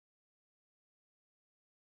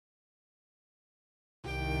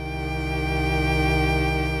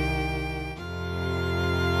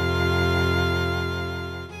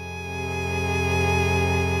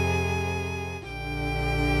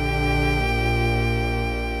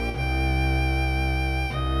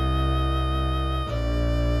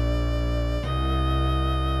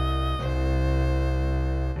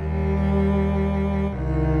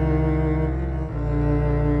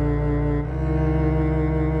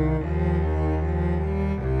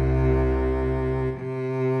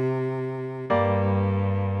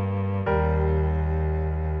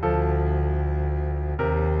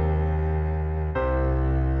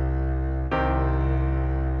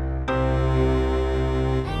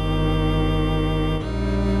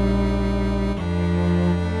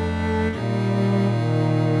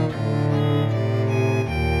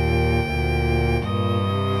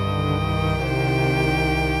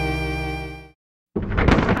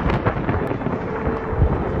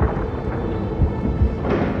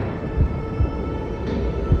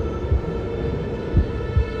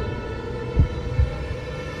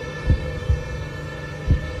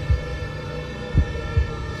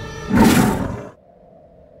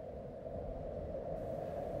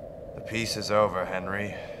The peace is over,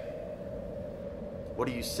 Henry. What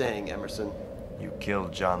are you saying, Emerson? You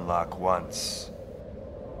killed John Locke once,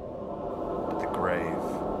 but the grave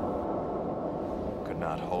could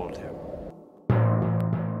not hold him.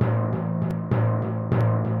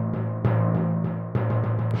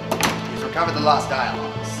 He's recovered the lost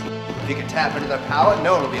dialogues. If he can tap into their power,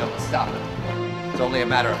 no one will be able to stop him. It's only a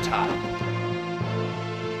matter of time.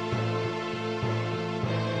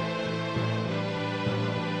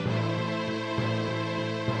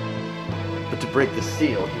 But to break the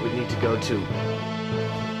seal, he would need to go to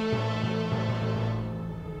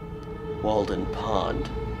Walden Pond.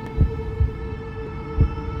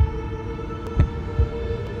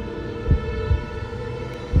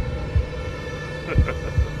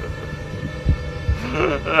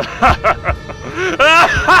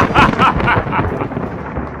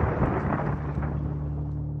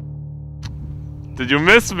 Did you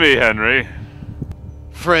miss me, Henry?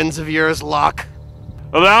 Friends of yours, Locke?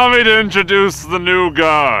 Allow me to introduce the new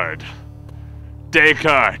guard.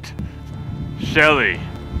 Descartes, Shelley,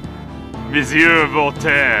 Monsieur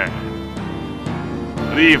Voltaire.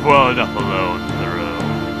 Leave well enough alone, Thoreau.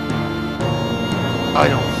 I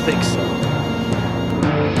don't think so.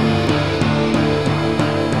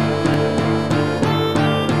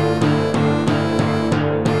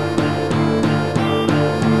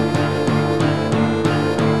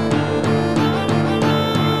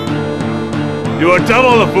 You are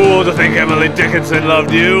double the fool to think Emily Dickinson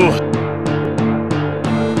loved you.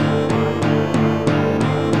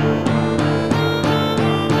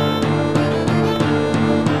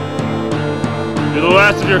 You're the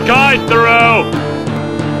last of your kind, Thoreau!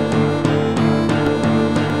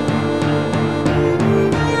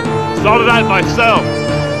 Saw to that myself.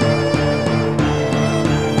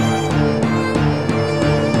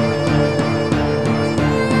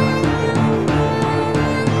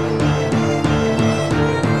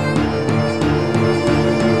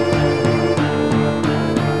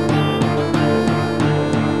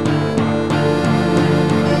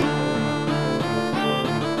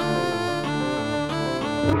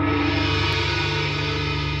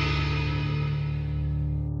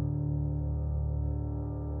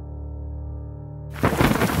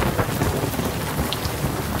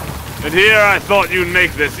 And here I thought you'd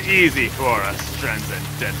make this easy for us,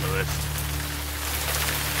 Transcendentalist.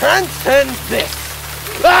 Transcend this!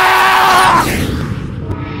 Ah!